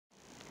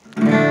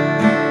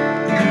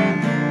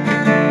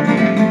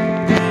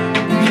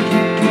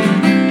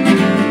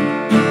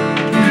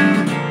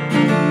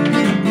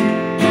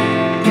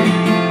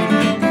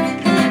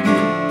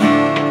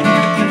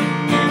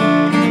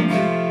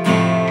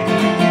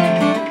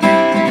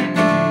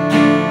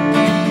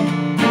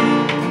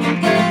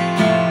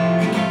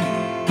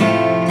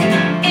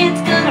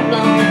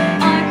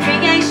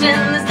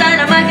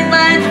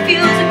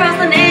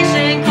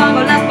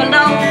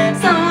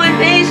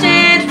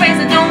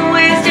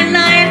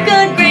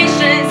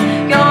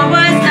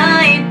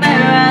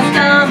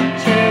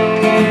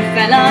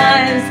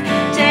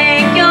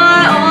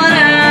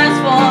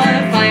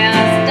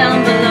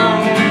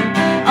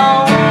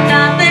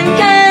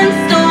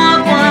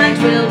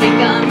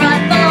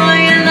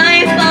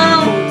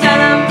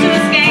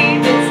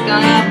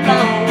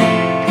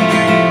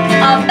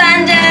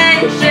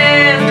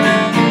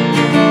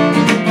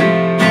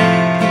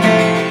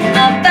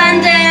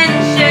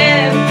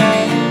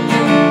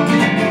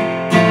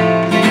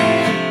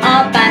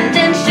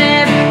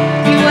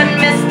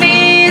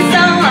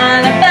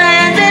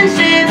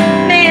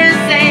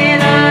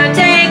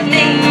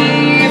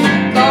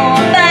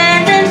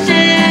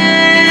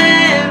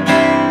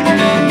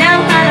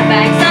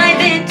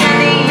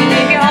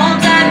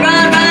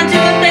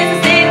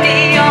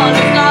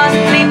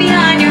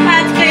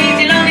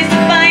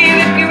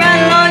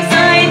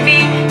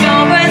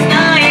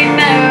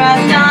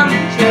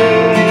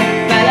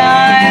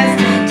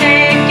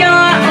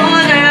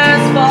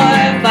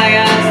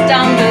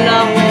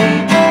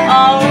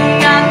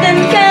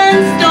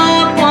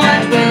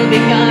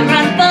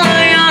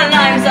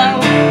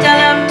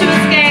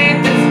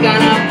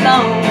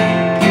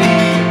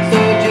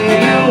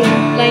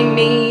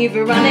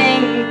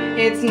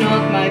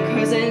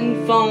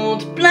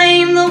fault.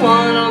 Blame the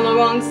one on the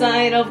wrong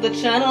side of the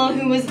channel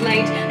who was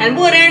late and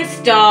wouldn't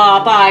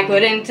stop. I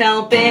couldn't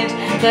help it,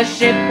 the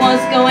ship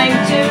was going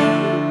to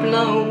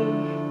blow.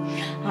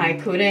 I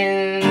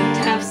couldn't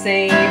have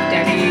saved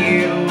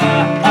any.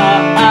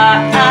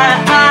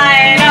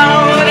 I know,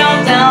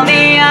 don't tell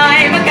me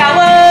I'm a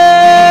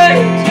coward.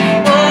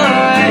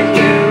 Would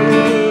you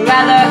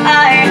rather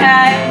I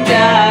had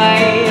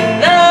died?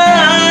 The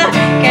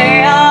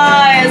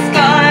chaos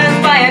caused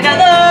by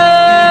another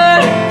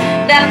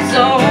left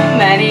so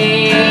many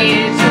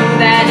to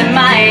their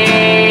demise.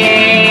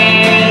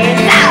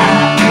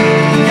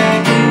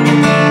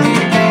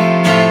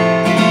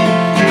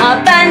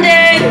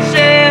 Abandoned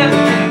ship,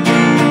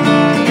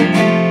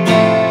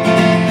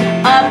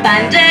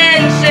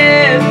 abandoned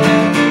ship,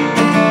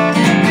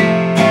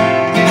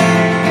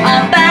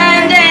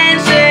 abandoned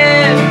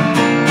ship.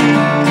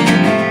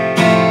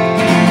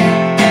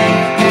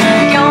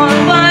 Your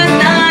worst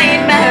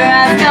nightmare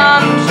has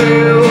come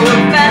true.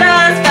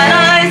 Fellas,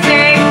 fellas,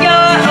 take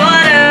your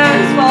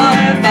orders for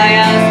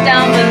fires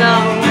down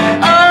below.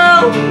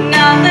 Oh,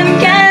 nothing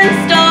can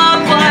stop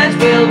what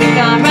will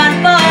become. Run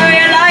for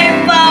your life,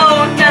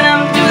 oh, tell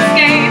them to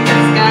escape,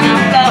 it's gonna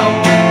flow.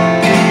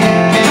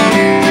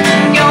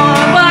 Your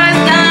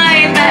worst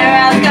nightmare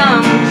has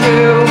come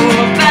true.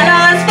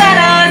 Fellas,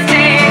 fellas,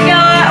 take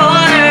your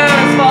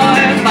orders for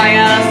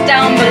fires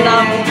down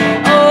below.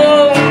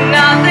 Oh,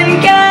 nothing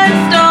can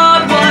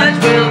stop what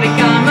will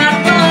become. Run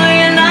for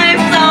your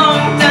life, so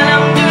tell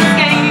them to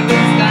escape,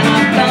 it's gonna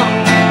flow.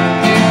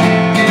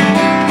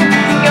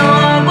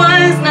 Your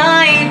worst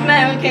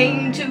nightmare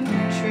came too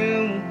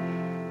true.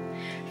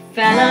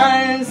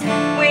 Fellas,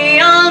 we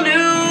all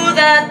knew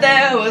that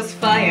there was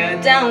fire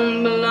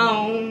down below.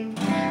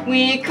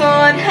 We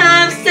could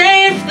have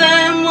saved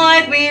them,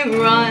 why'd we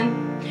run?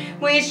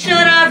 We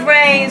should have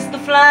raised the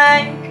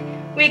flag.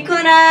 We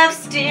could have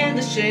steered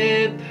the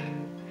ship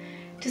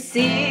to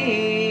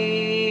sea.